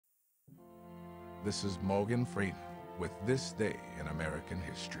This is Morgan Freeman with This Day in American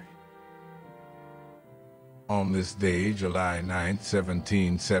History. On this day, July 9,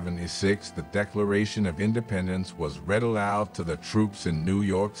 1776, the Declaration of Independence was read aloud to the troops in New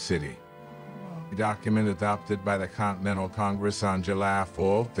York City. The document adopted by the Continental Congress on July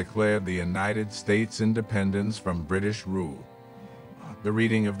 4th declared the United States independence from British rule. The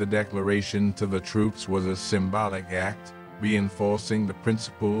reading of the Declaration to the troops was a symbolic act, reinforcing the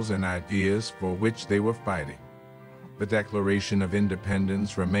principles and ideas for which they were fighting. The Declaration of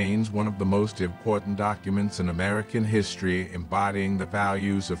Independence remains one of the most important documents in American history, embodying the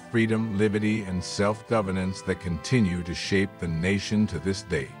values of freedom, liberty, and self-governance that continue to shape the nation to this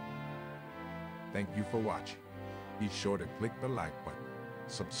day. Thank you for watching. Be sure to click the like button,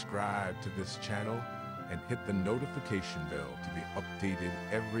 subscribe to this channel, and hit the notification bell to be updated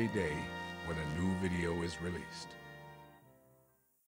every day when a new video is released.